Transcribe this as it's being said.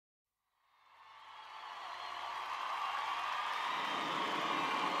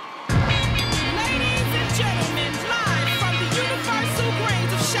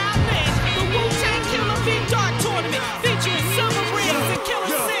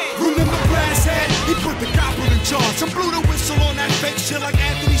charts. I blew the whistle on that fake shit like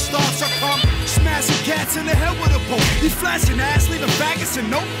Anthony Starks. I come smashing cats in the head with a boat. You flashing ass, leaving faggots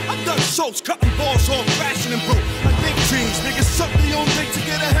and no. I'm done Schultz, cutting balls off, crashing and broke. Like big dreams, niggas suck their own dick to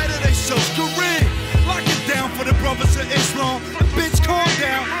get ahead of themselves. Kareem, lock it down for the brothers of Islam. Bitch, calm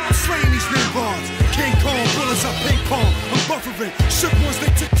down, I'm slaying these newborns. King Kong, bullets up ping pong. I'm buffering, shook ones they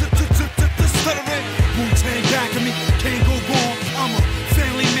stuttering. Wu-Tang back of me, can't go wrong. I'm a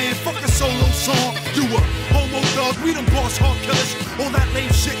family man, fuck a solo song. You a homo thug, we them boss hard killers. All that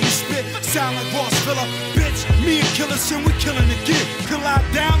lame shit you spit, sound like Ross Filler. Bitch, me and KillaSin, we killing the gig. Collide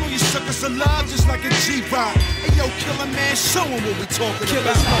down on you suckers alive just like a G-Ride. Hey yo, Killer Man, show 'em what we talking Killers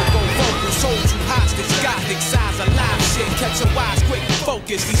about. smoke on vocals, hold you hostage, gothic size of live shit. Catch your eyes quick and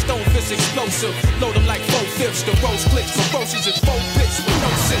focus, these stone fists explosive. Load them like 4/5, the roast clicks, ferocious as 4 bits with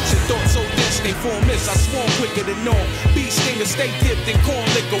no sense. Your thoughts so dense, they form miss. I swarm quicker than norm. Beat stingers stay dipped in corn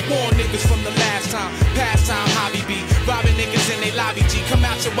liquor. Warn niggas from the last time, past time hobby be. Robbing niggas in they lobby G, come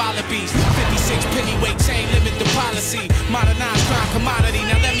out your wallabies. 56 pennyweight chain limit the policy. Modernized crime commodity,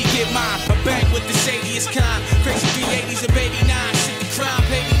 now let me get mine. A bank with the shadiest kind. Crazy 380s and baby 9. Shit the crime,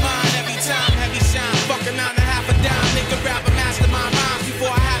 pay me mine every time. Heavy shine, fucking on a half a dime. Nigga rapper mastermind rhymes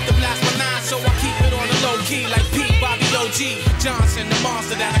before I have to blast my nine. So I keep it on the low key like Pete, Bobby OG Johnson, the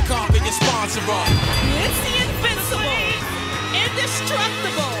monster that I conquer your sponsor of. It's the invincible,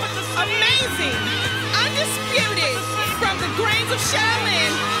 indestructible, amazing, undisputed, from the grains of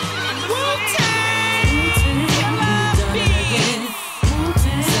Shaolin, Wu-Tang Killer Bees.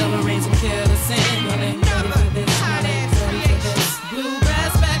 Cilvarings and KillaSin. Y'all ain't ready for this, y'all ain't ready for this. Blue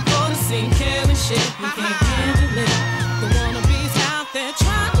brass back on the scene, killing shit. We can't handle it.